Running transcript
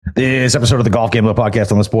This episode of the Golf Gambler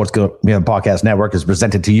Podcast on the Sports Gambler Podcast Network is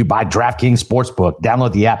presented to you by DraftKings Sportsbook.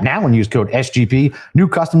 Download the app now and use code SGP. New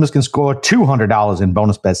customers can score $200 in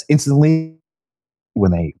bonus bets instantly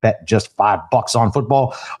when they bet just $5 on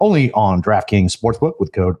football, only on DraftKings Sportsbook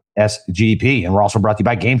with code SGP. And we're also brought to you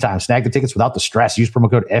by Game Time. Snag the tickets without the stress. Use promo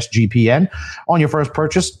code SGPN on your first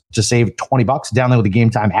purchase to save $20. Download the Game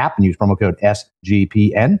Time app and use promo code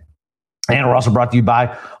SGPN. And we're also brought to you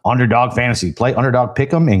by Underdog Fantasy. Play Underdog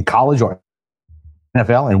Pick'em in college or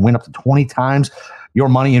NFL and win up to 20 times your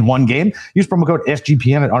money in one game. Use promo code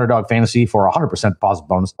SGPN at Underdog Fantasy for a 100% deposit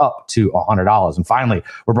bonus up to $100. And finally,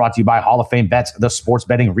 we're brought to you by Hall of Fame Bets, the sports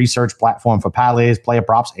betting research platform for parlays, player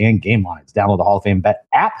props, and game lines. Download the Hall of Fame Bet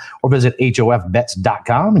app or visit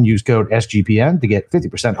HOFBets.com and use code SGPN to get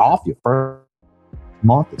 50% off your first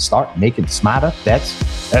month and start making smarter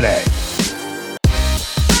bets today.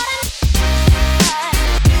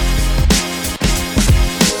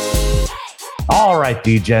 All right,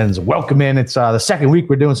 D-Gens, welcome in. It's the second week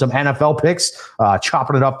we're doing some NFL picks,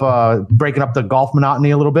 chopping it up, breaking up the golf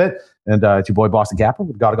monotony a little bit. And it's your boy, Boston Capper,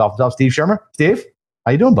 with God of Golf himself, Steve Shermer. Steve,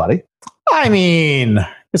 how you doing, buddy? I mean,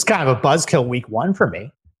 it's kind of a buzzkill week one for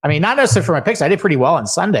me. I mean, not necessarily for my picks. I did pretty well on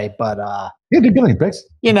Sunday, but you did good on your picks.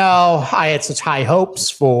 You know, I had such high hopes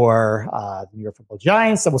for the New York Football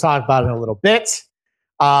Giants that we'll talk about in a little bit.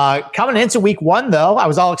 Coming into week one, though, I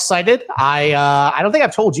was all excited. I don't think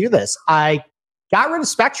I've told you this. I got rid of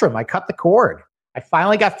Spectrum. I cut the cord. I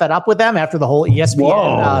finally got fed up with them after the whole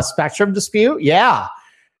ESPN Spectrum dispute. Yeah.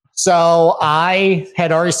 So I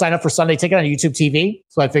had already signed up for Sunday Ticket on YouTube TV.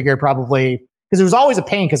 So I figured probably, because it was always a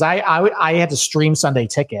pain because I had to stream Sunday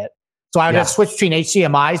Ticket. So I would have to switch between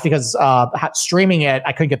HDMIs because streaming it,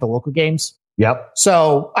 I couldn't get the local games. Yep.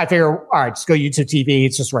 So I figured, all right, just go YouTube TV.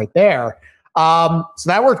 It's just right there. So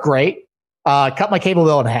that worked great. Cut my cable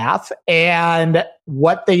bill in half. And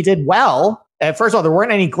what they did well, first of all, there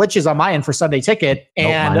weren't any glitches on my end for Sunday Ticket,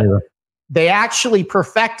 and they actually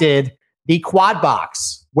perfected the quad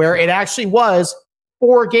box where it actually was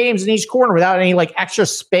 4 games in each corner without any like extra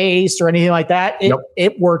space or anything like that.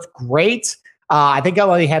 It worked great. I think I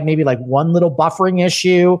only had maybe like one little buffering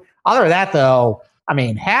issue. Other than that, though, I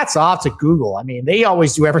mean, hats off to Google. I mean, they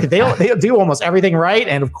always do everything. They do almost everything right,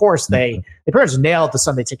 and of course, they pretty much nailed the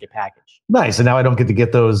Sunday Ticket package. Nice. And now I don't get to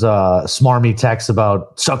get those smarmy texts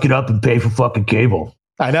about suck it up and pay for fucking cable.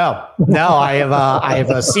 I know. No, I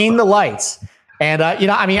have seen the lights. And, you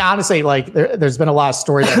know, I mean, honestly, like there's been a lot of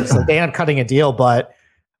stories that they end up cutting a deal. But,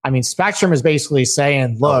 I mean, Spectrum is basically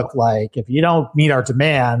saying, look, like, if you don't meet our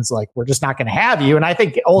demands, like, we're just not going to have you. And I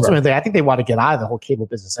think ultimately, I think they want to get out of the whole cable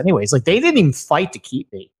business anyways. Like, they didn't even fight to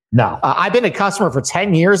keep me. No. I've been a customer for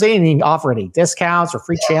 10 years. They didn't even offer any discounts or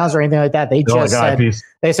free channels or anything like that. They just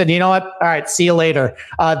said, you know what? All right, see you later.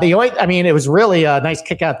 It was really a nice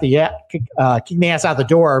kick the ass out the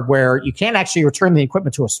door where you can't actually return the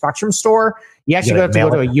equipment to a Spectrum store. You actually have to go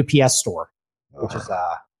to a UPS store, which is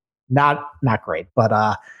not great.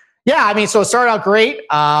 But yeah, I mean, so it started out great.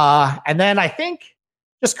 And then I think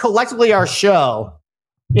just collectively our show,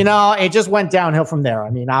 you know, it just went downhill from there. I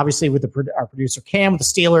mean, obviously with our producer Cam with the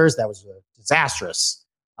Steelers, that was a disastrous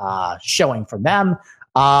showing from them.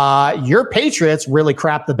 Your Patriots really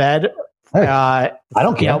crapped the bed. Hey, I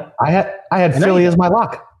don't care. Know, I had Philly as my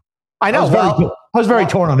lock. I know. I was very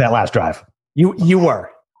torn on that last drive. You were.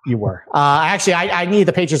 Actually, I needed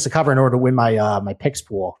the Patriots to cover in order to win my picks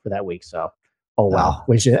pool for that week. So,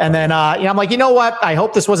 and then I'm like, you know what? I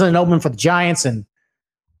hope this wasn't an omen for the Giants, and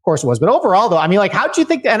of course it was. But overall, though, I mean, like, how did you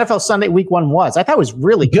think the NFL Sunday Week 1 was? I thought it was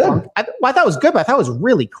really good. I thought it was good, but I thought it was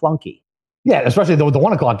really clunky. Yeah, especially the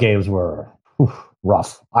 1 o'clock games were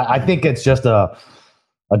rough. I think it's just a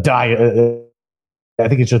diet. I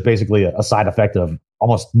think it's just basically a side effect of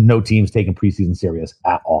almost no teams taking preseason serious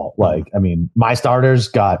at all. Like, I mean, my starters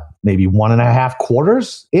got maybe 1.5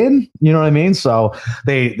 quarters in, you know what I mean? So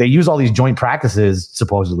they use all these joint practices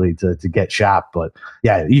supposedly to get sharp. But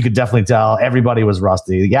yeah, you could definitely tell everybody was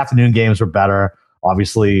rusty. The afternoon games were better.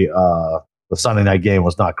 Obviously, the Sunday night game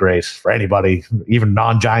was not great for anybody, even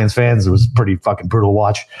non-Giants fans. It was pretty fucking brutal to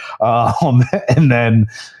watch. And then,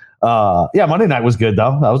 Monday night was good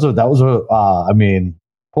though. That was I mean,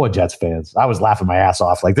 poor Jets fans. I was laughing my ass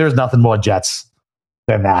off. Like, there's nothing more Jets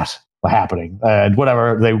than that happening. And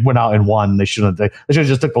whatever, they went out and won. They should have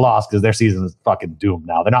just took the loss because their season is fucking doomed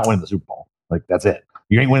now. They're not winning the Super Bowl. Like, that's it.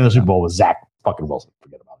 You ain't winning the Super Bowl with Zach fucking Wilson.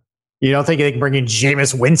 Forget about it. You don't think they can bring in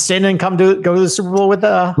Jameis Winston and go to the Super Bowl with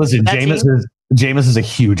Listen, Jameis is a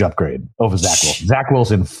huge upgrade over Zach Wilson. Zach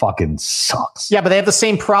Wilson fucking sucks. Yeah, but they have the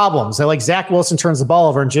same problems. They're like, Zach Wilson turns the ball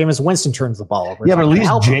over and Jameis Winston turns the ball over. Yeah,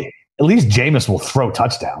 but at least Jameis will throw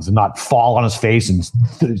touchdowns and not fall on his face and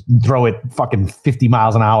throw it fucking 50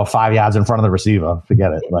 miles an hour, 5 yards in front of the receiver.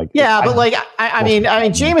 Forget it. Like, I mean,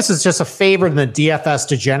 Jameis is just a favorite in the DFS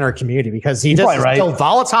degenerate community because he's still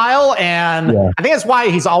volatile. And I think that's why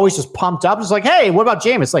he's always just pumped up. It's like, hey, what about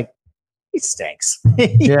Jameis? Like, he stinks.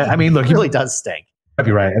 Yeah. I mean, look, he really does stink. I'd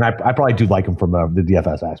be right. And I probably do like him from the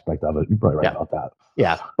DFS aspect of it. You're probably right about that.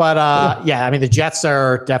 Yeah. But I mean, the Jets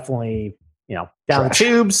are definitely, down the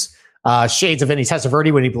tubes. Shades of Vinny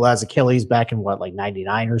Testaverde when he blew out his Achilles back in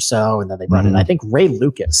 99 or so. And then they brought in, I think, Ray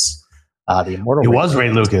Lucas, the immortal. It was Ray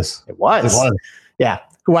Lucas. It was. Yeah.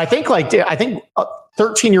 Who I think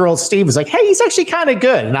 13-year-old Steve was like, hey, he's actually kind of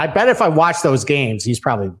good. And I bet if I watch those games, he's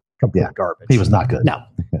probably complete garbage. He was not good. No,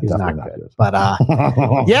 he's not good. But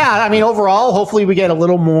I mean, overall, hopefully we get a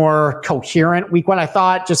little more coherent week one. I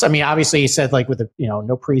thought obviously he said with the,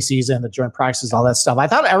 no preseason, the joint practices, all that stuff. I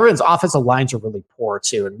thought everyone's offensive lines are really poor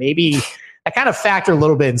too. And maybe I kind of factor a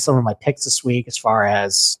little bit in some of my picks this week as far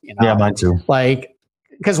as, mine too.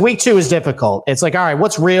 Because week 2 is difficult. It's like, all right,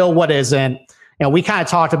 what's real? What isn't? We kind of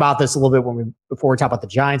talked about this a little bit before we talked about the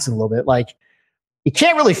Giants in a little bit. You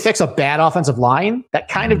can't really fix a bad offensive line that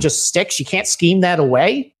kind of just sticks. You can't scheme that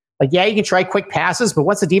away. You can try quick passes, but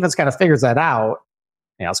once the defense kind of figures that out,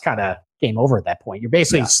 it's kind of game over at that point. You're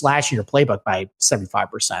basically slashing your playbook by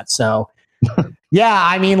 75%. So,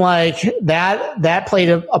 I mean, that played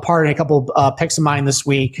a part in a couple picks of mine this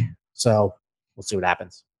week. So we'll see what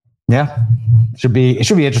happens. Yeah, it should be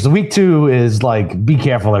interesting. Week 2 is be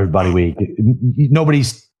careful, everybody. Week nobody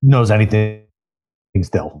knows anything.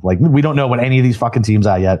 Still, we don't know what any of these fucking teams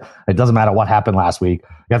are yet. It doesn't matter what happened last week.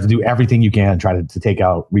 You have to do everything you can and try to take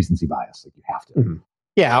out recency bias. You have to. Mm-hmm.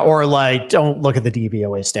 Yeah, or don't look at the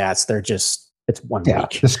DVOA stats. It's 1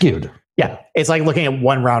 week. They're skewed. Yeah, it's like looking at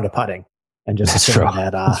 1 round of putting and just assuming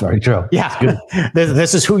that. That's very true. Yeah,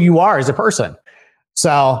 this is who you are as a person. So,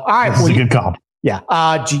 all right, this is a good comp. Yeah.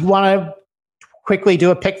 Do you want to quickly do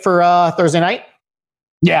a pick for Thursday night?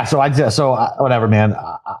 Yeah, so whatever, man.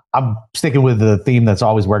 I'm sticking with the theme that's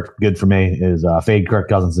always worked good for me is fade Kirk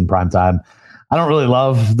Cousins in primetime. I don't really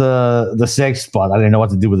love the 6, but I didn't know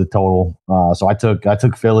what to do with the total. So I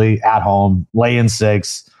took Philly at home, lay in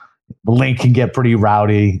 6. The link can get pretty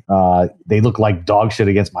rowdy. They look like dog shit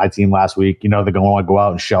against my team last week. They're going to want to go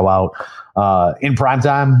out and show out. In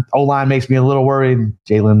primetime, O-line makes me a little worried.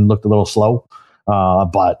 Jalen looked a little slow.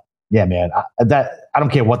 But yeah, man, I don't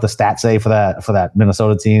care what the stats say for that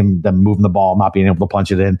Minnesota team, them moving the ball, not being able to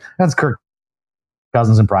punch it in. That's Kirk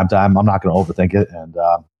Cousins in primetime. I'm not going to overthink it. And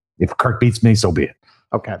if Kirk beats me, so be it.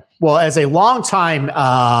 Okay. Well, as a longtime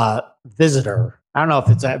visitor, I don't know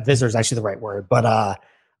if visitor is actually the right word, but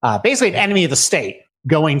basically an enemy of the state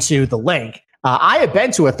going to the link. I have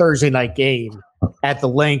been to a Thursday night game at the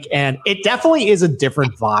link, and it definitely is a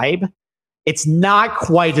different vibe. It's not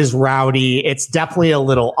quite as rowdy. It's definitely a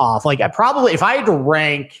little off. If I had to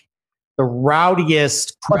rank the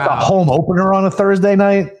rowdiest crowd, the home opener on a Thursday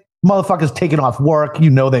night, motherfuckers taking off work. They've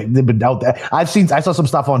been out there. I saw some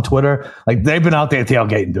stuff on Twitter. They've been out there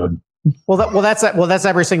tailgating, dude. That's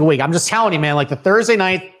every single week. I'm just telling you, man. The Thursday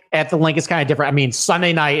night at the link is kind of different. I mean,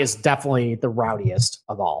 Sunday night is definitely the rowdiest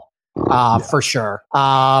of all, for sure.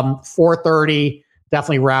 4:30,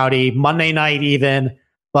 definitely rowdy. Monday night even.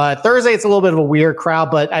 But Thursday, it's a little bit of a weird crowd,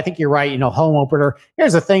 but I think you're right. Home opener.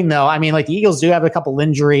 Here's the thing, though. I mean, the Eagles do have a couple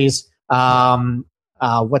injuries.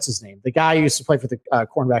 What's his name? The guy who used to play for the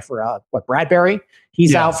cornerback for Bradbury.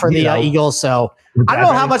 He's out for the Eagles. So I don't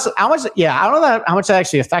know how much. Yeah, I don't know how much that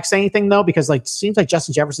actually affects anything though, because it seems like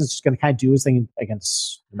Justin Jefferson's just going to kind of do his thing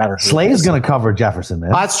against no matter who. Slay is going to cover Jefferson,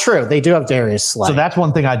 man. That's true. They do have Darius Slay. So that's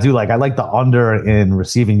one thing I do like. I like the under in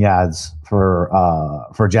receiving yards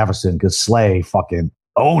for Jefferson because Slay fucking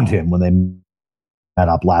owned him when they met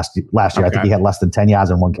up last year. Okay. I think he had less than 10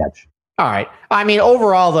 yards and 1 catch. All right. I mean,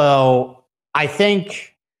 overall, though, I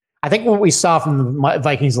think what we saw from the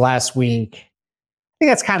Vikings last week, I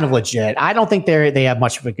think that's kind of legit. I don't think they have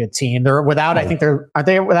much of a good team. They're without. I think aren't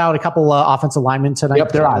they without a couple offensive linemen tonight?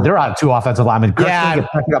 Yep, they're out 2 offensive linemen. Kirk's gonna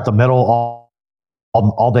get pressure up the middle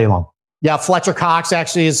all day long. Yeah, Fletcher Cox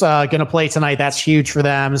actually is going to play tonight. That's huge for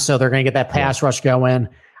them. So they're going to get that pass rush going.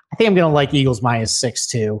 I think I'm going to like Eagles -6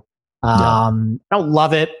 too. I don't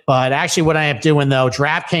love it, but actually what I am doing though,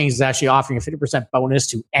 DraftKings is actually offering a 50% bonus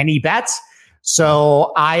to any bets.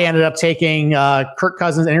 So I ended up taking Kirk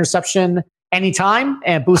Cousins interception anytime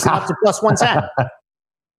and boosting up to +110.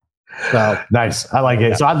 So nice. I like it.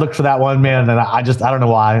 Yeah. So I looked for that one, man. And I don't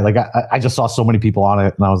know why. I just saw so many people on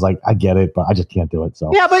it and I was like, I get it, but I just can't do it. So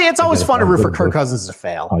yeah, but it's always fun to root for Kirk Cousins to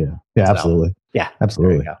fail. Oh yeah. Yeah, absolutely. Yeah,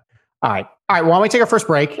 absolutely. All right. Why don't we take our first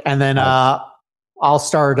break and then I'll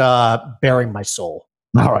start bearing my soul.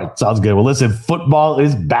 All right, sounds good. Well, listen, football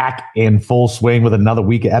is back in full swing with another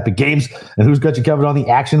week of epic games. And who's got you covered on the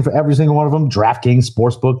action for every single one of them? DraftKings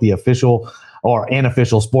Sportsbook, the official or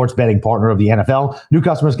unofficial sports betting partner of the NFL. New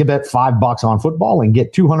customers can bet $5 on football and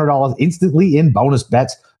get $200 instantly in bonus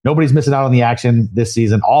bets. Nobody's missing out on the action this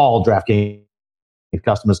season. All DraftKings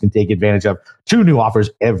customers can take advantage of 2 new offers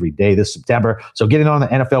every day this September. So get in on the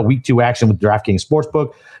NFL Week 2 action with DraftKings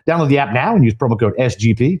Sportsbook. Download the app now and use promo code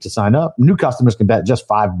SGP to sign up. New customers can bet just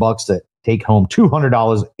 $5 to take home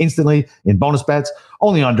 $200 instantly in bonus bets.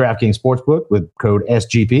 Only on DraftKings Sportsbook with code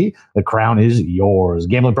SGP. The crown is yours.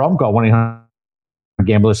 Gambling problem? Call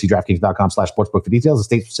 1-800-GAMBLER. See DraftKings.com/sportsbook for details. The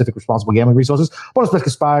state-specific responsible gambling resources. Bonus bets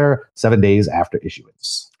expire 7 days after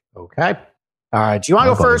issuance. Okay. All right. Do you want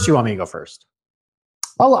to go first? Or you want me to go first?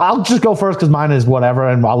 I'll just go first because mine is whatever,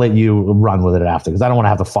 and I'll let you run with it after because I don't want to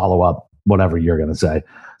have to follow up whatever you're going to say.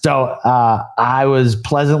 So I was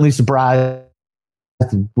pleasantly surprised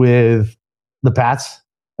with the Pats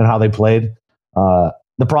and how they played.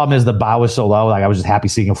 The problem is the bar was so low. Like I was just happy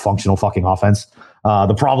seeing a functional fucking offense.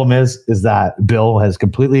 The problem is that Bill has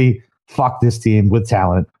completely fucked this team with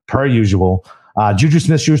talent per usual. Juju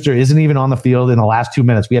Smith-Schuster isn't even on the field in the last 2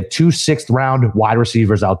 minutes. We have 2 6th-round wide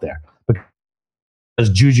receivers out there. Because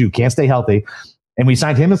Juju can't stay healthy. And we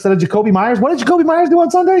signed him instead of Jacoby Myers. What did Jacoby Myers do on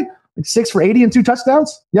Sunday? Like 6 for 80 and 2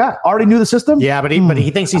 touchdowns? Yeah, already knew the system. Yeah, but he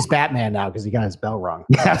thinks he's Batman now because he got his bell rung.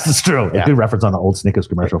 Yes, it's true. Yeah. A good reference on the old Snickers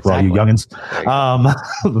commercial for all you youngins.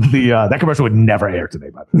 That commercial would never air today,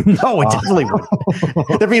 by the way. No, it definitely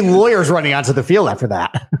would. There'd be lawyers running onto the field after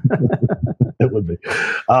that. It would be.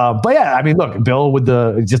 But yeah, I mean, look, Bill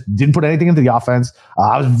just didn't put anything into the offense.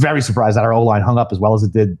 I was very surprised that our O-line hung up as well as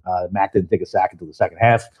it did. Mac didn't take a sack until the second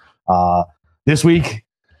half. This week,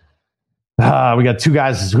 we got 2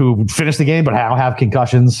 guys who finished the game but have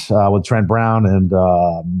concussions with Trent Brown and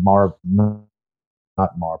not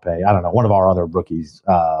Marpay. I don't know, one of our other rookies.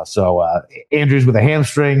 So Andrews with a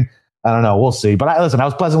hamstring. I don't know. We'll see. But I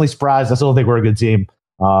was pleasantly surprised. I still think we're a good team.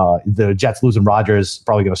 The Jets losing Rodgers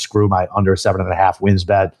probably going to screw my under 7.5 wins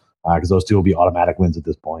bet because those 2 will be automatic wins at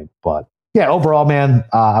this point. But yeah, overall, man,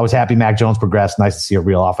 I was happy Mac Jones progressed. Nice to see a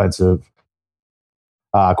real offensive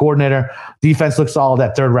coordinator. Defense looks solid.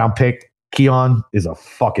 That 3rd-round pick, Keon, is a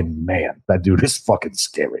fucking man. That dude is fucking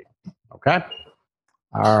scary. Okay.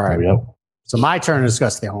 All right. So my turn to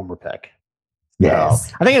discuss the homer pick. Yes.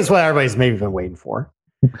 So I think it's what everybody's maybe been waiting for.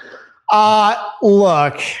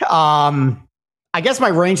 Look, I guess my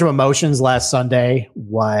range of emotions last Sunday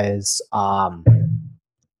was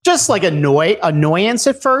just like annoyance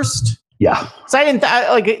at first. Yeah. So I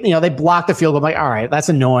didn't they blocked the field goal. I'm like, all right, that's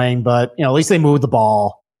annoying, but at least they moved the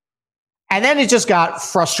ball. And then it just got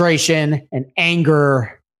frustration and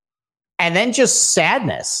anger and then just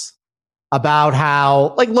sadness about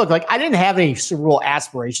how, I didn't have any Super Bowl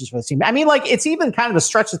aspirations for the team. I mean, it's even kind of a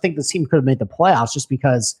stretch to think the team could have made the playoffs just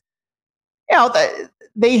because,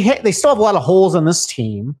 they still have a lot of holes in this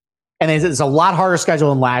team, and it's a lot harder schedule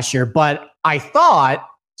than last year. But I thought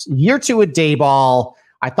year 2 with Daboll,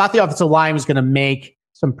 I thought the offensive line was going to make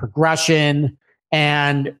some progression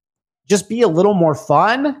and just be a little more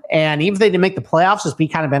fun. And even if they didn't make the playoffs, just be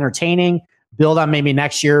kind of entertaining. Build on maybe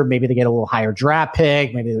next year. Maybe they get a little higher draft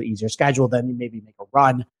pick, maybe an easier schedule, then maybe make a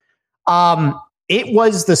run. It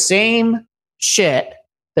was the same shit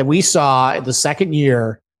that we saw in the second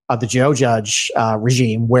year of the Joe Judge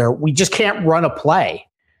regime, where we just can't run a play.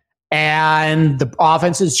 And the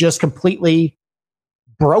offense is just completely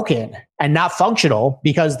broken and not functional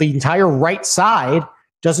because the entire right side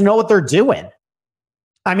doesn't know what they're doing.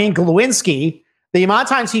 I mean, Glowinski, the amount of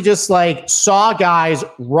times he just saw guys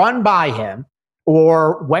run by him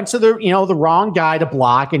or went to the wrong guy to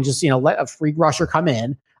block and just, let a free rusher come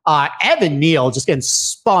in. Evan Neal just getting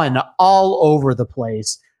spun all over the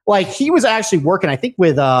place. He was actually working, I think,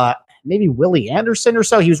 with maybe Willie Anderson or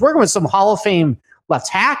so. He was working with some Hall of Fame left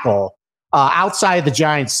tackle outside the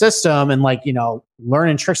Giants system and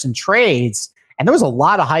learning tricks and trades. And there was a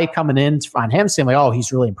lot of hype coming in on him saying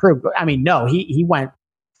he's really improved. I mean, no, he went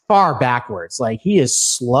far backwards. He is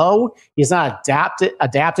slow. He's not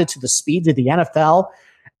adapted to the speed of the NFL.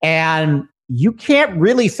 And you can't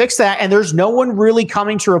really fix that. And there's no one really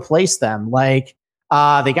coming to replace them. They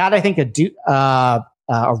got, I think, a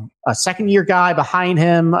second-year guy behind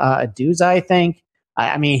him, Aduza, I think.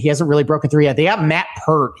 I mean, he hasn't really broken through yet. They got Matt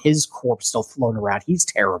Pert, his corpse still floating around. He's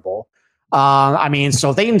terrible. So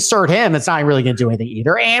if they insert him, it's not really going to do anything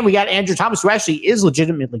either. And we got Andrew Thomas, who actually is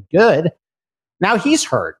legitimately good. Now he's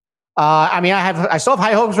hurt. I still have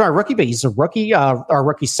high hopes for our rookie, but he's a rookie, our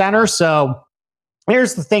rookie center. So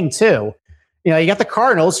here's the thing, too. you got the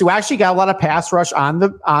Cardinals, who actually got a lot of pass rush on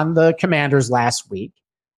the Commanders last week.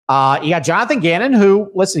 You got Jonathan Gannon,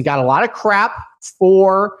 who, listen, got a lot of crap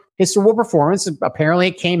for his Super Bowl performance. Apparently,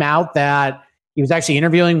 it came out that he was actually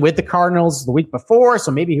interviewing with the Cardinals the week before,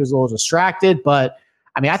 so maybe he was a little distracted. But,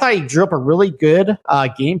 I thought he drew up a really good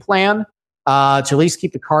game plan to at least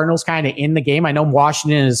keep the Cardinals kind of in the game. I know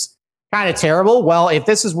Washington is kind of terrible. Well, if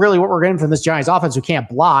this is really what we're getting from this Giants offense who can't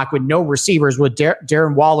block with no receivers, with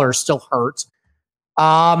Darren Waller still hurt,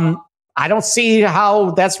 I don't see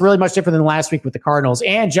how that's really much different than last week with the Cardinals.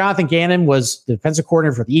 And Jonathan Gannon was the defensive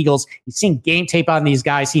coordinator for the Eagles. He's seen game tape on these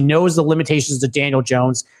guys. He knows the limitations of Daniel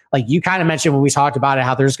Jones. Like you kind of mentioned when we talked about it,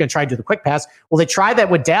 how they're just going to try to do the quick pass. Well, they tried that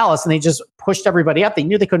with Dallas and they just pushed everybody up. They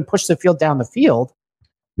knew they couldn't push the field down the field.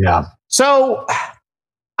 Yeah. So,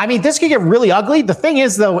 this could get really ugly. The thing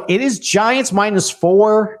is, though, it is Giants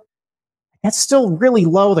 -4. That's still really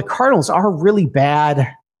low. The Cardinals are really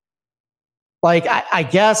bad. Like, I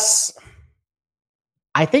guess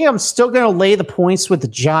I think I'm still going to lay the points with the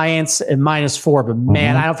Giants at -4, but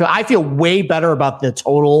man, I feel way better about the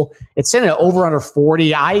total. It's in an over under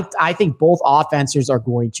 40. I think both offenses are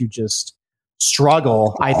going to just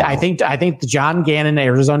struggle. I think the John Gannon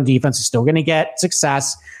Arizona defense is still going to get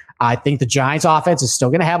success. I think the Giants offense is still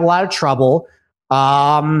going to have a lot of trouble.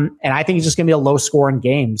 And I think it's just going to be a low scoring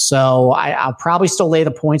game. So I'll probably still lay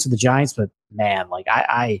the points with the Giants, but man, like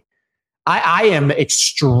I am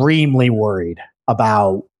extremely worried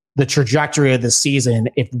about the trajectory of the season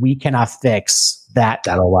if we cannot fix that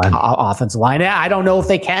offensive line. I don't know if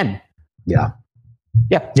they can. Yeah.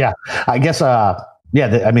 I guess.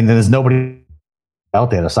 There's nobody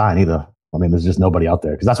out there to sign either. There's just nobody out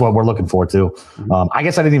there because that's what we're looking for too. I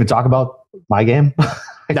guess I didn't even talk about my game.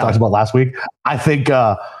 I talked about last week. I think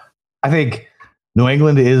New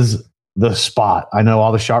England is the spot. I know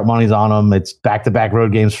all the sharp money's on them. It's back-to-back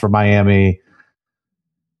road games for Miami.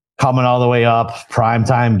 Coming all the way up,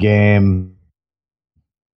 primetime game.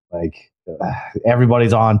 Like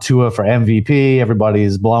everybody's on Tua for MVP.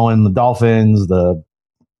 Everybody's blowing the Dolphins. The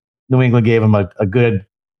New England gave them a good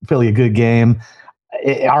game.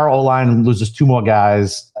 Our O-line loses 2 more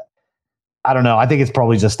guys. I don't know. I think it's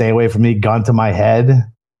probably just stay away from me. Gun to my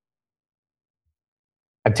head.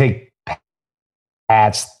 I take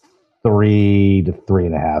Pats 3 to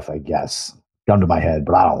 3.5, I guess. Gun to my head,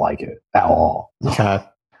 but I don't like it at all. Okay.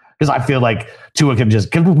 Because I feel like Tua can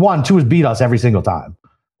Tua's beat us every single time.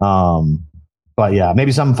 But yeah,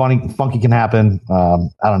 maybe something funky can happen. I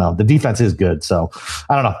don't know. The defense is good, so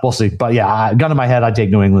I don't know. We'll see. But yeah, gun to my head, I take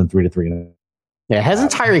New England 3 to 3.5. Yeah,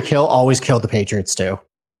 hasn't Tyreek Hill always killed the Patriots too?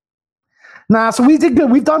 Nah, so we did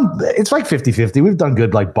good. We've done, it's like 50-50. We've done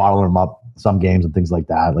good, like bottling them up some games and things like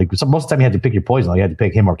that. Like most of the time you had to pick your poison. Like you had to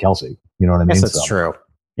pick him or Kelsey. You know what I mean? Yes, that's true.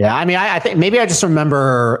 Yeah, I think maybe I just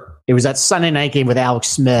remember it was that Sunday night game with Alex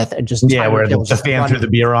Smith and just where the fan threw the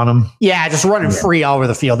beer on him. Yeah, just running free all over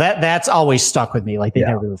the field. That's always stuck with me. Like they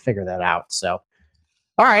never really figured that out. So,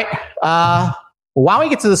 all right. Why don't we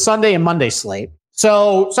get to the Sunday and Monday slate?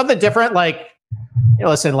 So something different, like.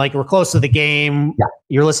 Listen, like we're close to the game. Yeah.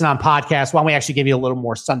 You're listening on podcast. Why don't we actually give you a little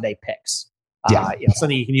more Sunday picks?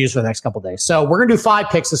 Something you can use for the next couple of days. So we're going to do 5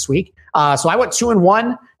 picks this week. So I went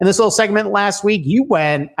 2-1 in this little segment last week. You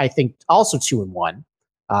went, I think, also 2-1.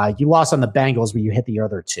 You lost on the Bengals, but you hit the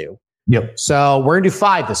other 2. Yep. So we're going to do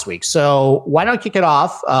 5 this week. So why don't we kick it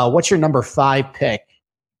off? What's your number 5 pick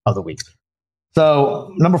of the week?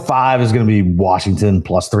 So number 5 is going to be Washington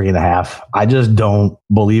plus 3.5. I just don't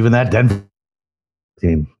believe in that Denver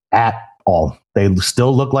team at all. They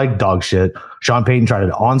still look like dog shit. Sean Payton tried an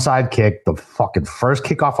onside kick, the fucking first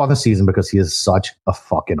kickoff on the season, because he is such a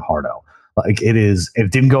fucking hardo. Like it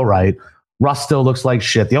didn't go right. Russ still looks like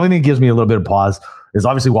shit. The only thing that gives me a little bit of pause is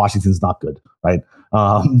obviously Washington's not good, right?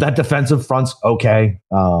 That defensive front's okay.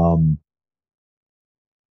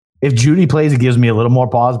 If Judy plays, it gives me a little more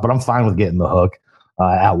pause, but I'm fine with getting the hook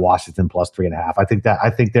at Washington plus 3.5. I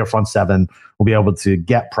think their front 7 will be able to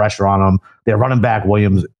get pressure on them. Their running back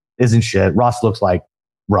Williams isn't shit. Russ looks like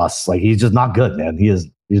Russ. Like he's just not good, man. He's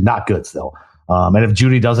not good still. And if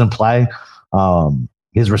Judy doesn't play,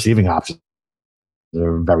 his receiving options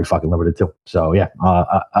are very fucking limited too. So yeah,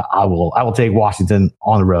 I will take Washington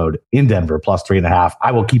on the road in Denver plus 3.5.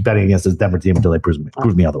 I will keep betting against this Denver team until they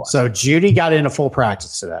prove me otherwise. So Judy got into full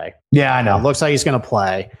practice today. Yeah, I know. It looks like he's going to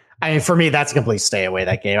play. I mean, for me, that's a complete stay away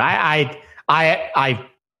that game. I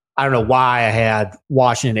don't know why I had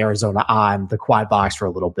Washington, Arizona on the quiet box for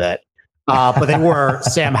a little bit, but they were.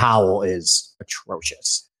 Sam Howell is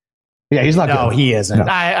atrocious. Yeah, he's not. No, good. He isn't. No.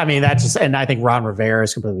 I mean, that's just, and I think Ron Rivera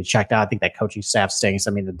is completely checked out. I think that coaching staff stinks.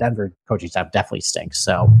 I mean, the Denver coaching staff definitely stinks.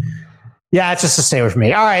 So, Yeah, it's just to stay away from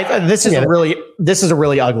me. All right, this is a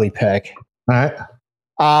really ugly pick. All right.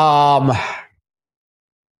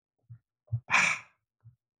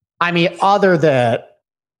 I mean, other than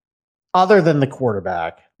the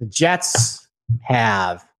quarterback, the Jets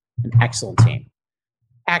have an excellent team,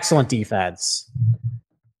 excellent defense,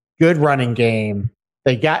 good running game.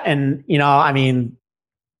 They got, and I mean,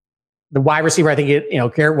 the wide receiver, I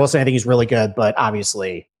think Garrett Wilson, I think he's really good, but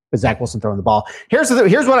obviously with Zach Wilson throwing the ball. Here's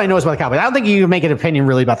what I know about the Cowboys. I don't think you can make an opinion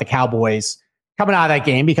really about the Cowboys coming out of that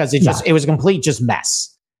game because it was a complete just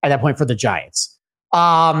mess at that point for the Giants.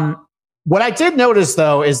 What I did notice,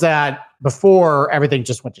 though, is that before everything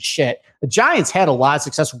just went to shit, the Giants had a lot of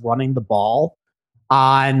success running the ball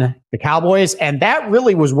on the Cowboys, and that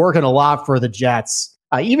really was working a lot for the Jets.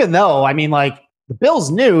 Even though, I mean, like, the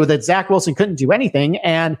Bills knew that Zach Wilson couldn't do anything,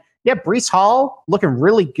 and Breece Hall looking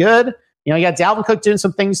really good. You got Dalvin Cook doing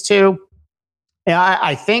some things too. And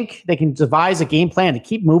I think they can devise a game plan to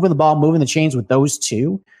keep moving the ball, moving the chains with those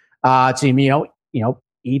two to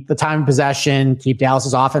eat the time of possession, keep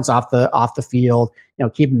Dallas's offense off the field,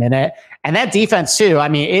 keep them in it. And that defense too, I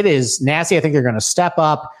mean, it is nasty. I think they're going to step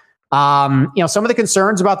up. Some of the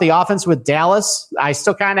concerns about the offense with Dallas, I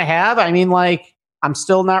still kind of have. I mean, like, I'm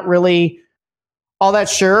still not really all that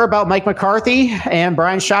sure about Mike McCarthy and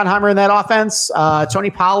Brian Schottenheimer in that offense.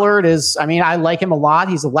 Tony Pollard I like him a lot.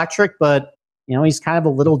 He's electric, but he's kind of a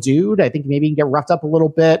little dude. I think maybe he can get roughed up a little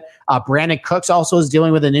bit. Brandon Cooks also is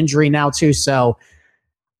dealing with an injury now too. So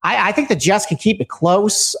I think the Jets can keep it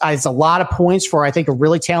close. It's a lot of points for, I think, a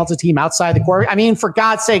really talented team outside the quarterback. I mean, for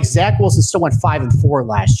God's sake, Zach Wilson still went 5-4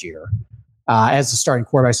 last year as the starting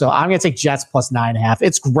quarterback. So I'm going to take Jets plus 9.5.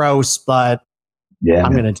 It's gross, but yeah,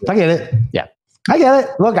 I'm going to do it. I get it. Yeah, I get it.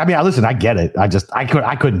 Look, I mean, listen, I get it.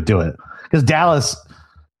 I couldn't do it because Dallas,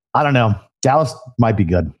 I don't know. Dallas might be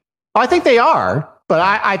good. I think they are, but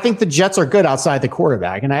I think the Jets are good outside the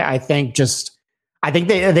quarterback. And I think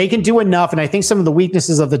they can do enough. And I think some of the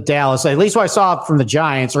weaknesses of the Dallas, at least what I saw from the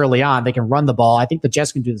Giants early on, they can run the ball. I think the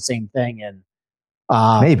Jets can do the same thing. And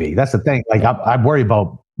maybe that's the thing. Like, I worry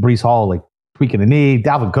about Breece Hall, like, tweaking a knee.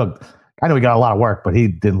 Dalvin Cook, I know he got a lot of work, but he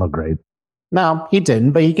didn't look great. No, he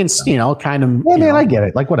didn't, but he can, kind of. Yeah, man, I get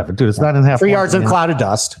it. Like, whatever, dude. It's 9.5. 3 yards in a cloud of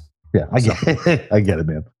dust. Yeah, I get it. I get it,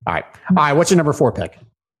 man. All right. What's your number 4 pick?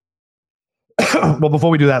 Well, before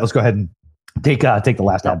we do that, let's go ahead and take the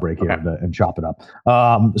last ad break here and chop it up.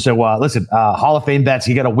 Listen, Hall of Fame bets.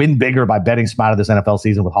 You got to win bigger by betting smarter this NFL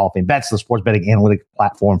season with Hall of Fame bets, the sports betting analytics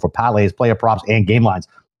platform for parlays, player props, and game lines.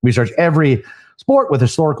 Research every sport with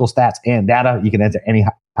historical stats and data. You can enter any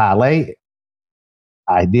parlay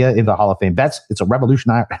idea into Hall of Fame bets. It's a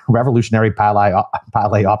revolutionary parlay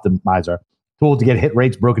optimizer tool to get hit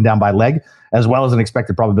rates broken down by leg, as well as an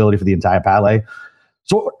expected probability for the entire parlay.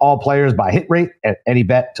 Sort all players by hit rate at any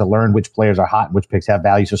bet to learn which players are hot and which picks have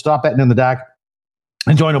value. So stop betting in the dark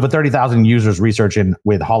and join over 30,000 users researching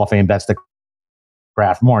with Hall of Fame bets to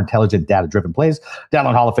craft more intelligent, data-driven plays.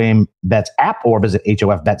 Download Hall of Fame Bets app or visit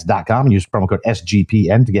hofbets.com and use promo code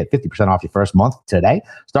SGPN to get 50% off your first month today.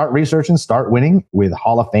 Start researching, start winning with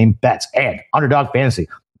Hall of Fame Bets. And Underdog Fantasy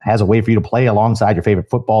has a way for you to play alongside your favorite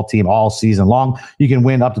football team all season long. You can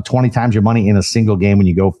win up to 20 times your money in a single game when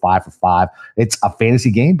you go 5 for 5. It's a fantasy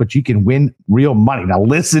game, but you can win real money. Now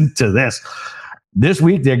listen to this. This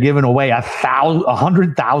week, they're giving away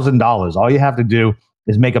 $100,000. All you have to do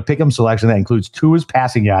is make a pick'em selection that includes Tua's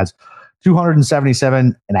passing yards,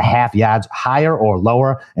 277.5 yards, higher or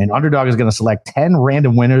lower. And Underdog is going to select 10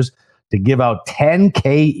 random winners to give out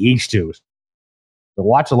 $10K each to. So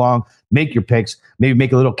watch along, make your picks, maybe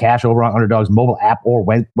make a little cash over on Underdog's mobile app or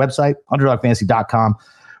website, underdogfantasy.com.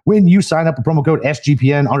 When you sign up with promo code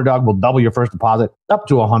SGPN, Underdog will double your first deposit up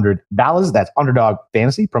to $100. That's Underdog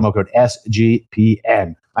Fantasy, promo code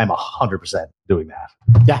SGPN. I'm 100% doing that.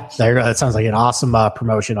 Yeah, there you go. That sounds like an awesome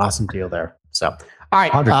promotion, awesome deal there. So, all right.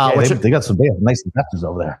 They got some nice investors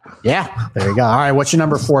over there. Yeah, there you go. All right, what's your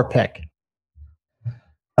number 4 pick?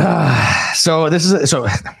 So this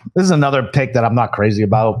is another pick that I'm not crazy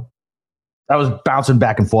about. I was bouncing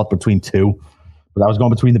back and forth between two, but I was going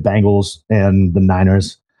between the Bengals and the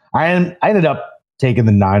Niners. I ended up taking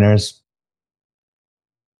the Niners.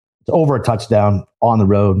 It's over a touchdown on the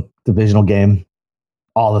road, divisional game.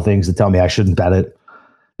 All the things that tell me I shouldn't bet it.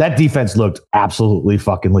 That defense looked absolutely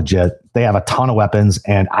fucking legit. They have a ton of weapons,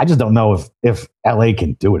 and I just don't know if LA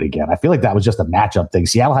can do it again. I feel like that was just a matchup thing.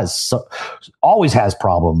 Seattle always has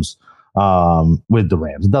problems with the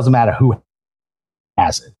Rams. It doesn't matter who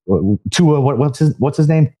has it. Tua, what's his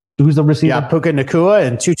name? Who's the receiver? Yeah, Puka Nacua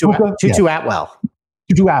and Tutu Atwell.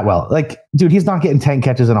 Tutu Atwell. Like, dude, he's not getting 10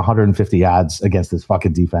 catches and 150 yards against this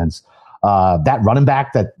fucking defense. That running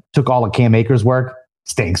back that took all of Cam Akers' work,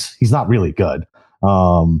 stinks. He's not really good.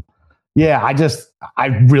 I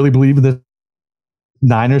really believe in the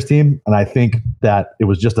Niners team, and I think that it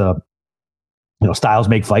was just styles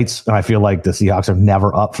make fights, and I feel like the Seahawks are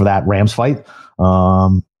never up for that Rams fight.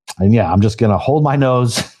 I'm just gonna hold my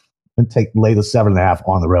nose and lay the 7.5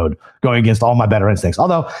 on the road, going against all my better instincts.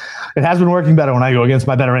 Although it has been working better when I go against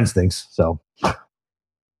my better instincts. So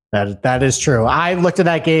that is true. I looked at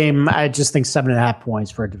that game. I just think 7.5 points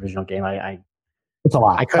for a divisional game. It's a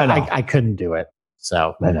lot. I couldn't do it.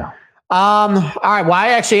 So I know. All right. Well, I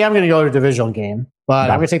actually am going to go to a divisional game, but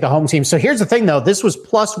I'm going to take the home team. So here's the thing, though. This was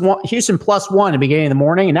 +1, Houston +1 at the beginning of the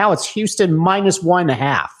morning, and now it's Houston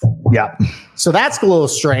 -1.5. Yeah. So that's a little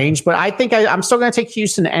strange, but I think I'm still going to take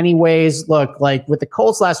Houston anyways. Look, like with the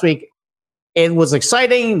Colts last week, it was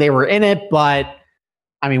exciting. They were in it, but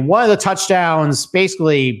I mean, one of the touchdowns,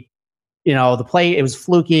 basically, the play, it was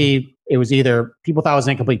fluky. It was either people thought it was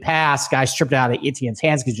an incomplete pass, guys tripped out of Etienne's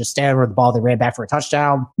hands because just standing over the ball, they ran back for a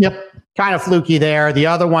touchdown. Yep. Kind of fluky there. The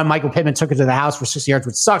other one, Michael Pittman took it to the house for 60 yards,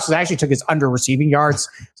 which sucks. It actually took his under receiving yards.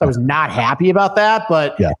 So I was not happy about that.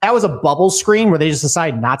 But that was a bubble screen where they just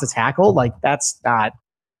decided not to tackle. Like that's not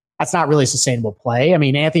really a sustainable play. I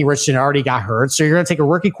mean, Anthony Richardson already got hurt. So you're going to take a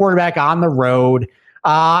rookie quarterback on the road.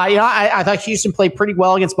 I thought Houston played pretty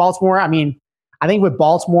well against Baltimore. I mean, I think with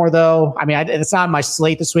Baltimore, though, I mean, it's not on my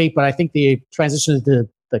slate this week, but I think the transition to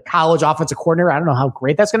the college offensive coordinator, I don't know how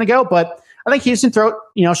great that's going to go, but I think Houston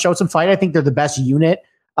showed some fight. I think they're the best unit,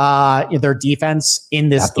 their defense in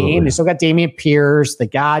this game. They still got Dameon Pierce. They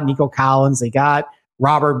got Nico Collins. They got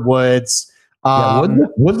Robert Woods.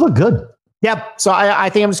 Woods look good. Yeah. So I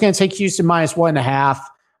think I'm just going to take Houston -1.5.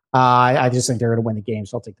 I just think they're going to win the game,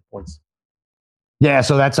 so I'll take the points. Yeah,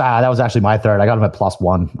 so that was actually my third. I got him at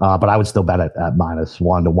 +1, but I would still bet it at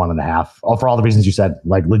 -1 to 1.5. For all the reasons you said,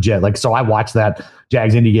 like legit. Like, so I watched that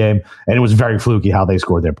Jags Indy game, and it was very fluky how they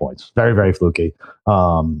scored their points. Very, very fluky.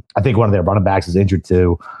 I think one of their running backs is injured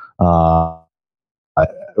too.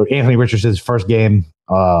 Anthony Richardson's first game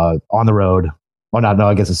on the road. Oh, no,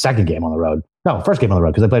 I guess his second game on the road. No, first game on the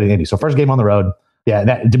road because they played in Indy. So first game on the road. Yeah,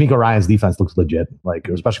 D'Amico Ryan's defense looks legit, like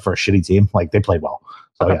especially for a shitty team. Like they played well.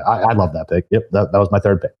 So okay. I love that pick. Yep, that was my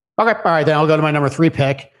third pick. Okay, all right, then I'll go to my number 3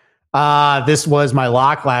 pick. This was my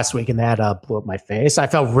lock last week, and that blew up my face. I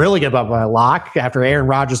felt really good about my lock after Aaron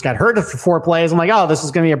Rodgers got hurt for 4 plays. I'm like, oh, this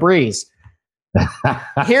is going to be a breeze.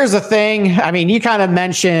 Here's the thing. I mean, you kind of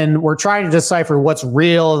mentioned we're trying to decipher what's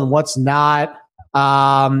real and what's not.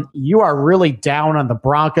 You are really down on the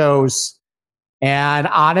Broncos, and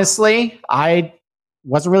honestly, I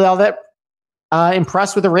wasn't really all that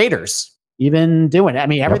impressed with the Raiders even doing it. I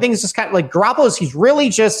mean, everything's just kind of like Garoppolo's, he's really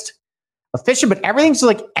just efficient, but everything's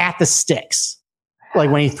like at the sticks. Like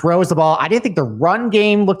when he throws the ball, I didn't think the run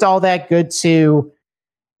game looked all that good too.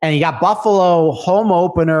 And you got Buffalo home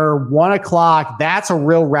opener, 1:00. That's a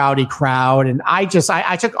real rowdy crowd. And I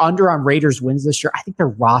took under on Raiders wins this year. I think their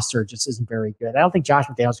roster just isn't very good. I don't think Josh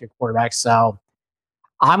McDaniels is a good quarterback. So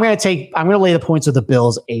I'm going to lay the points with the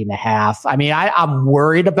Bills 8.5. I mean, I'm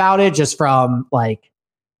worried about it just from like,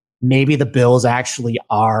 maybe the Bills actually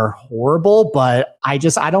are horrible, but I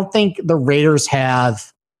don't think the Raiders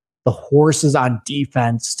have the horses on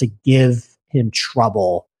defense to give him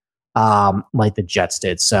trouble like the Jets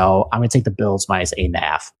did. So I'm going to take the Bills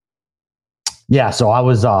 -8.5. Yeah, so I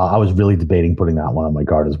was really debating putting that one on my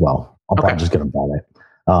card as well. I'm probably just going to bet it.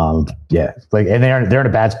 And they're in a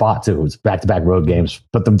bad spot too. It's back-to-back road games.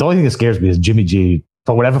 But the only thing that scares me is Jimmy G,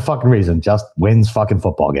 for whatever fucking reason, just wins fucking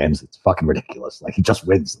football games. It's fucking ridiculous. Like he just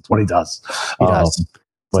wins. That's what he does. He does.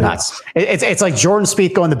 It's nuts. It's like Jordan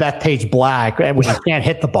Spieth going to Bethpage Black when he can't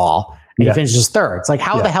hit the ball and he finishes third. It's like,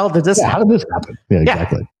 how the hell did this happen? How did this happen? Yeah,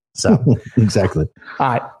 exactly. So exactly. All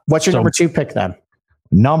right. What's your number 2 pick then?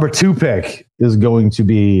 Number 2 pick is going to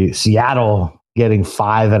be Seattle getting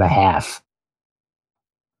 5.5.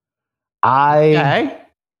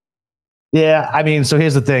 Yeah, I mean, so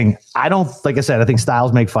here's the thing. Like I said, I think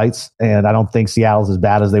styles make fights, and I don't think Seattle's as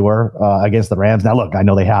bad as they were against the Rams. Now, look, I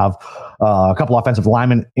know they have a couple offensive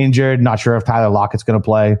linemen injured. Not sure if Tyler Lockett's going to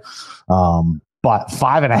play. But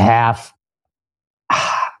 5.5,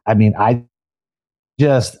 I mean, I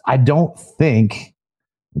don't think,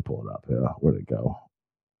 let me pull it up here. Where'd it go?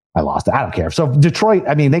 I lost it. I don't care. So Detroit,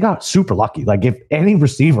 I mean, they got super lucky. Like if any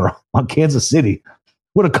receiver on Kansas City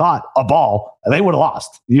would have caught a ball, they would have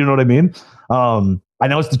lost. You know what I mean? I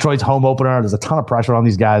know it's Detroit's home opener. There's a ton of pressure on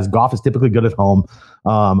these guys. Goff is typically good at home.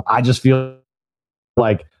 I just feel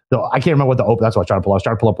like I can't remember what the open. That's what I was trying to pull. I was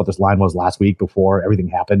trying to pull up what this line was last week before everything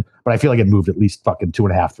happened, but I feel like it moved at least fucking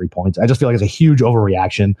 2.5, 3 points. I just feel like it's a huge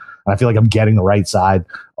overreaction, and I feel like I'm getting the right side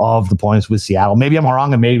of the points with Seattle. Maybe I'm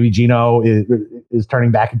wrong, and maybe Geno is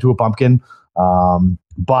turning back into a pumpkin.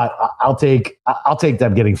 But I'll take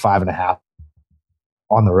them getting 5.5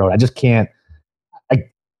 on the road. I just can't.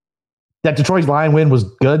 That Detroit Lion win was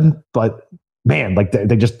good, but man, like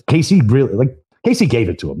they just KC gave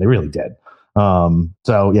it to them. They really did.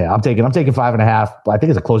 So yeah, I'm taking 5.5, but I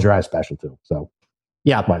think it's a close your eyes special too. So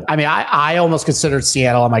yeah, I mean, I almost considered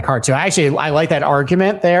Seattle on my card too. I like that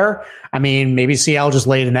argument there. I mean, maybe Seattle just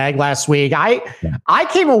laid an egg last week. I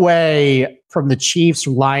came away from the Chiefs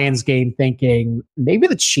Lions game thinking maybe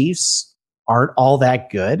the Chiefs aren't all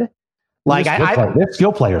that good. Like their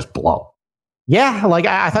skill players blow. Yeah, like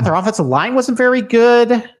I thought their offensive line wasn't very good.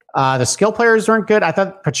 The skill players weren't good. I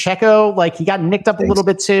thought Pacheco, like he got nicked up a little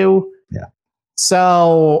bit too. Yeah.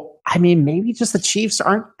 So, I mean, maybe just the Chiefs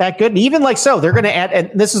aren't that good. And even like so, they're going to add, and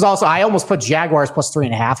this is also, I almost put Jaguars plus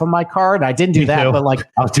 3.5 on my card. I didn't do that, but like,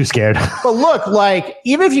 I was too scared. But look, like,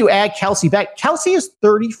 even if you add Kelsey back, Kelsey is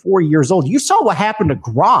 34 years old. You saw what happened to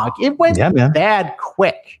Gronk. It went bad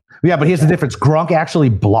quick. Yeah, but here's the difference. Gronk actually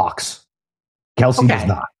blocks. Kelsey does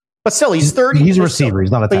not. But still, he's 30. He's a receiver.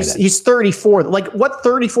 He's not a tight end. He's 34. Like, what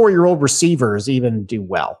 34-year-old receivers even do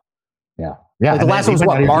well? Yeah. Yeah. Like the last one was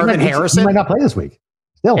what? Marvin Harrison? He might not play this week.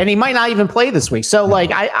 Still. And he might not even play this week. So,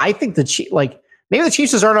 like, I think maybe the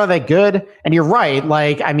Chiefs aren't all that good. And you're right.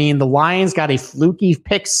 Like, I mean, the Lions got a fluky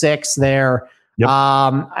pick 6 there. Yep.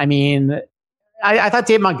 I mean, I thought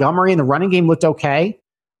Dave Montgomery in the running game looked okay.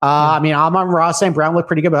 I mean, Amon-Ra St. Brown looked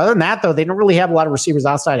pretty good. But other than that, though, they don't really have a lot of receivers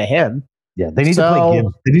outside of him. Yeah, they need to play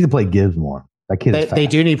Gibbs. They need to play Gibbs more. That kid they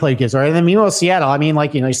do need to play Gibbs, right? And then meanwhile, Seattle, I mean,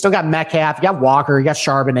 like, you still got Metcalf, you got Walker, you got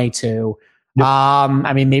Charbonnet too. Yep.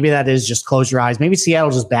 I mean, maybe that is just close your eyes. Maybe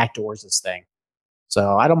Seattle just backdoors this thing.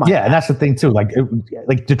 So I don't mind. Yeah, and that's the thing too. Like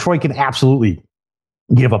Detroit can absolutely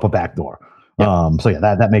give up a backdoor. Yep. So yeah,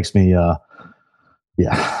 that makes me yeah.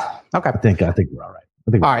 Okay. I think we're all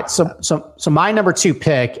right. All right. So my number 2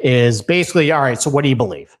 pick is basically, all right, so what do you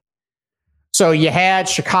believe? So you had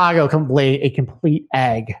Chicago a complete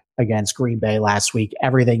egg against Green Bay last week.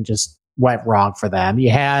 Everything just went wrong for them. You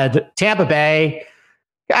had Tampa Bay.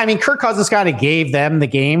 I mean, Kirk Cousins kind of gave them the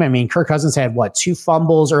game. I mean, Kirk Cousins had 2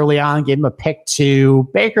 fumbles early on, gave him a pick 2.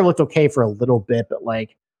 Baker looked okay for a little bit, but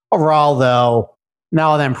like overall, though, not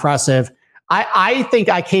all that impressive. I think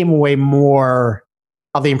I came away more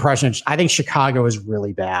of the impression. I think Chicago is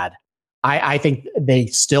really bad. I think they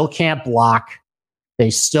still can't block. They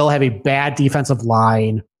still have a bad defensive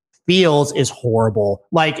line. Fields is horrible.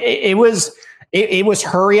 Like it was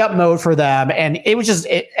hurry up mode for them. And it was just,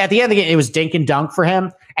 at the end of the game, it was dink and dunk for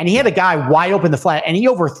him. And he had a guy wide open the flat and he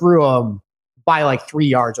overthrew him by like 3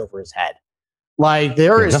 yards over his head. Like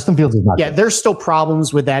Justin Fields is not good. There's still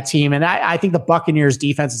problems with that team. And I think the Buccaneers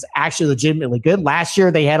defense is actually legitimately good. Last year,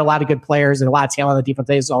 they had a lot of good players and a lot of talent on the defense.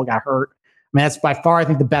 They just all got hurt. I mean, that's by far, I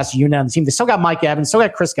think, the best unit on the team. They still got Mike Evans, still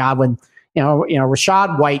got Chris Godwin.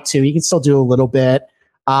 Rashad White too. He can still do a little bit.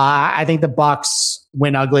 I think the Bucks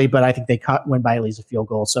win ugly, but I think they win by at least a field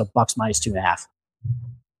goal. So Bucks minus 2.5.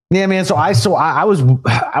 Yeah, man. So I was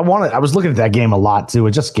looking at that game a lot too.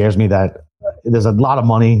 It just scares me that there's a lot of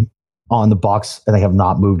money on the Bucks and they have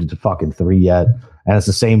not moved it to fucking 3 yet. And it's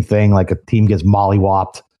the same thing. Like a team gets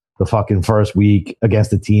mollywopped the fucking first week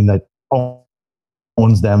against a team that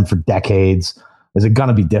owns them for decades. Is it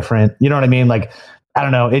gonna be different? You know what I mean? Like, I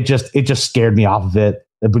don't know. It just scared me off of it.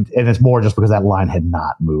 And it's more just because that line had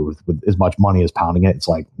not moved with as much money as pounding it. It's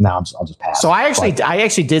like, no, I'll just pass. So I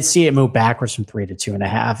actually did see it move backwards from 3 to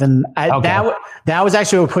 2.5. And that was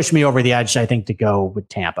actually what pushed me over the edge, I think, to go with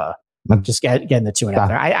Tampa. Just getting the 2.5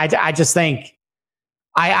 there. I just think,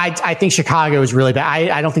 I think Chicago is really bad.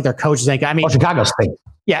 I don't think their coach is any good. I mean, Chicago stinks.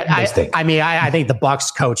 Yeah. I think the Bucks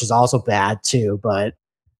coach is also bad too, but,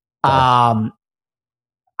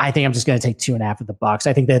 I think I'm just going to take 2.5 of the Bucks.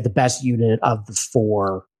 I think they had the best unit of the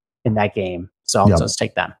 4 in that game. So I'll just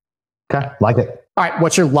take them. Okay. Like it. All right.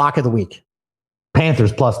 What's your lock of the week?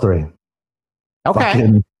 Panthers plus 3.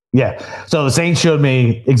 Okay. Yeah. So the Saints showed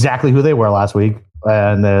me exactly who they were last week,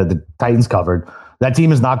 and the Titans covered. That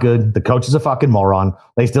team is not good. The coach is a fucking moron.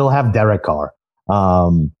 They still have Derek Carr.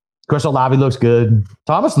 Chris Olave looks good.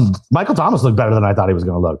 Michael Thomas looked better than I thought he was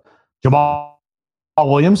going to look. Jamal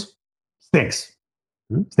Williams stinks.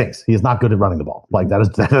 He is not good at running the ball. Like that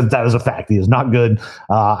is a fact. He is not good.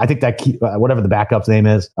 I think that whatever the backup's name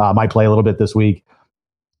is might play a little bit this week.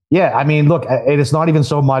 Yeah, I mean, look, it's not even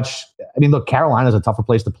so much. I mean, look, Carolina is a tougher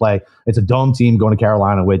place to play. It's a dome team going to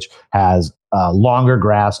Carolina, which has longer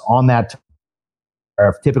grass on that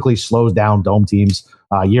typically slows down dome teams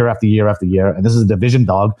year after year after year. And this is a division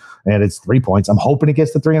dog, and it's 3 points. I'm hoping it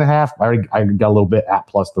gets to 3.5. I got a little bit at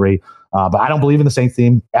 +3. But I don't believe in the Saints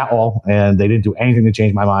team at all. And they didn't do anything to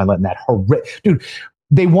change my mind, letting that dude,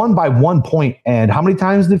 they won by 1 point. And how many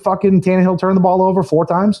times did fucking Tannehill turn the ball over? 4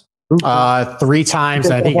 times? 3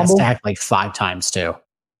 times. I think it's stacked like 5 times too.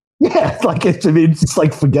 Yeah, like it's just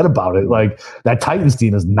like forget about it. Like that Titans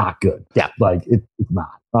team is not good. Yeah, like it's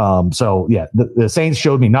not. So yeah, the Saints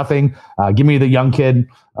showed me nothing. Give me the young kid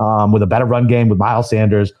with a better run game with Miles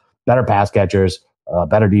Sanders, better pass catchers,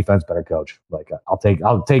 better defense, better coach. Like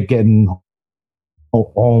I'll take getting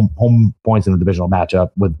home points in the divisional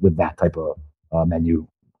matchup with that type of menu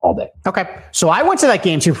all day. Okay. So I went to that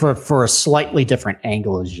game too for a slightly different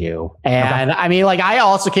angle as you. And okay. I mean, like I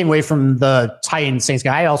also came away from the Titans Saints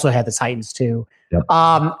guy. I also had the Titans too. Yep.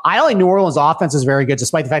 I don't think New Orleans offense is very good,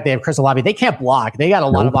 despite the fact they have Chris Olave. They can't block. They got a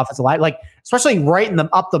lot of offensive line, like especially right in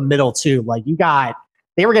up the middle too. Like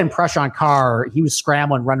they were getting pressure on Carr. He was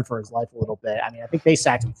scrambling, running for his life a little bit. I mean, I think they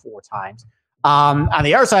sacked him 4 times. On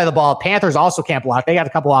the other side of the ball, Panthers also can't block. They got a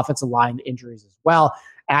couple offensive line injuries as well.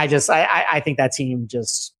 And I think that team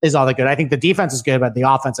just is all that good. I think the defense is good, but the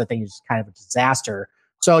offense, I think, is kind of a disaster.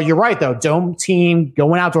 So you're right, though. Dome team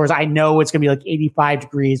going outdoors. I know it's going to be like 85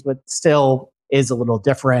 degrees, but still is a little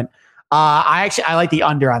different. I like the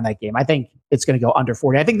under on that game. I think it's going to go under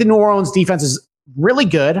 40. I think the New Orleans defense is really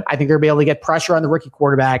good. I think they're going to be able to get pressure on the rookie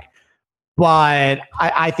quarterback. But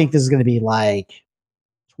I think this is going to be like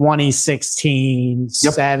 2016,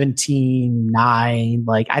 17-9.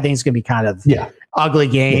 Like, I think it's going to be kind of ugly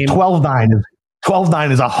game. 12-9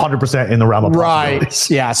 is 100% in the realm of right.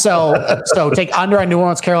 Yeah. So take under on New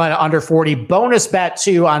Orleans, Carolina under 40. Bonus bet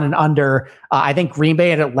too on an under. I think Green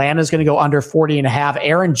Bay and Atlanta is going to go under 40.5.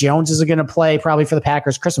 Aaron Jones is going to play probably for the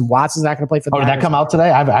Packers. Christian Watson's not going to play for the Packers. Did that come out today?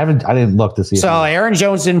 I didn't look to see. So Aaron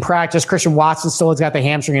Jones didn't practice. Christian Watson still has got the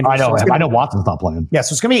hamstring injury. I know Watson's not playing. Yeah.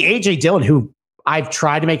 So it's going to be AJ Dillon, who I've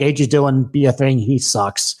tried to make AJ Dillon be a thing. He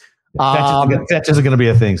sucks. That's just going to be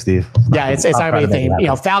a thing, Steve. Yeah, it's not going to be a thing. You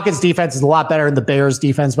know, Falcons defense is a lot better than the Bears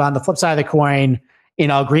defense, but on the flip side of the coin, you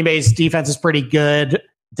know, Green Bay's defense is pretty good.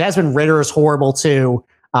 Desmond Ridder is horrible too.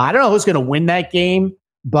 I don't know who's going to win that game,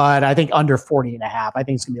 but I think under 40.5. I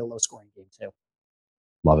think it's going to be a low scoring game too.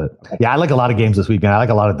 Love it. Yeah, I like a lot of games this week, man. I like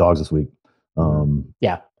a lot of dogs this week.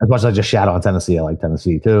 As much as I just shadow on Tennessee, I like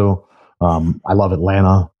Tennessee too. I love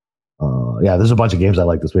Atlanta. There's a bunch of games I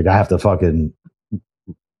like this week. I have to fucking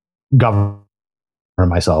govern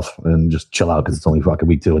myself and just chill out because it's only fucking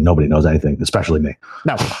week 2 and nobody knows anything, especially me.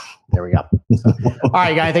 No, there we go. All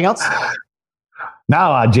right, you got anything else?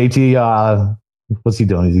 Now, JT, what's he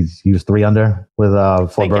doing? He was 3 under with 4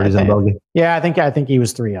 birdies in the bogey. Yeah, I think he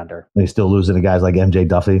was 3 under. And he's still losing to guys like MJ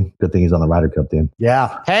Duffy. Good thing he's on the Ryder Cup team.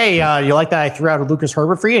 Yeah. Hey, you like that I threw out a Lucas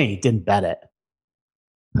Herbert for you and you didn't bet it?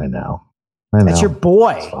 I know. That's your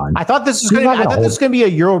boy. I thought this was going to be a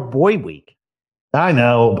your boy week. I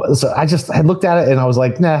know. So I looked at it and I was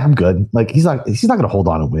like, nah, I'm good. Like he's not going to hold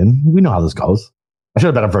on and win. We know how this goes. I should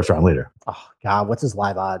have bet him first round leader. Oh God, what's his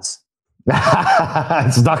live odds?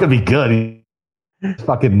 It's not going to be good. He's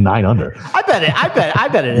fucking 9 under. I bet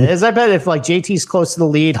it is. I bet if like JT's close to the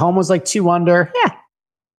lead, home was like 2 under. Yeah.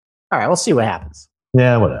 All right, we'll see what happens.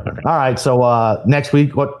 Yeah, whatever. All right. So next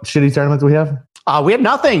week, what shitty tournament do we have? We have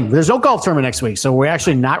nothing. There's no golf tournament next week, so we're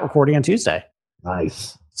actually not recording on Tuesday.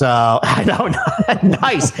 Nice. So I know,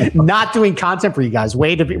 nice. Not doing content for you guys.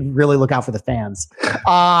 Way to really look out for the fans.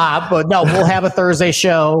 But no, we'll have a Thursday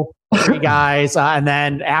show for you guys, and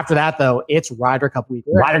then after that, though, it's Ryder Cup week.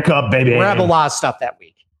 Ryder Cup, baby. We're having a lot of stuff that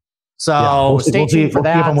week. So stay tuned for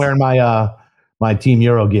that. See if I'm wearing my Team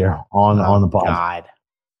Euro gear on the pod. God,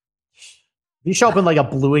 if you show up in like a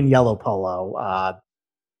blue and yellow polo,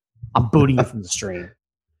 I'm booting you from the stream.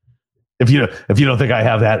 If you don't think I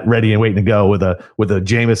have that ready and waiting to go with a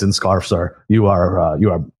Jameson scarf, sir, you are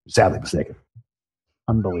sadly mistaken.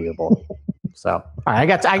 Unbelievable. So, all right,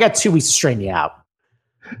 I got 2 weeks to straighten you out.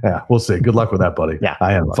 Yeah, we'll see. Good luck with that, buddy. Yeah,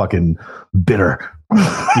 I am fucking bitter.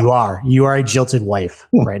 You are a jilted wife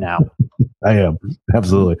right now. I am.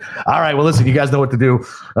 Absolutely. All right. Well, listen, you guys know what to do.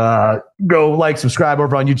 Go like, subscribe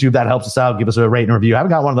over on YouTube. That helps us out. Give us a rate and review. I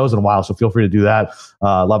haven't got one of those in a while, so feel free to do that.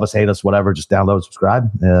 Love us, hate us, whatever. Just download, subscribe.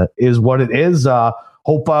 Is what it is.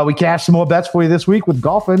 Hope we cash some more bets for you this week with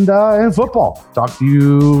golf and football. Talk to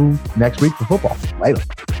you next week for football. Later.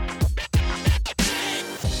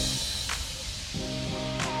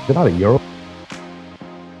 Good night, Euro.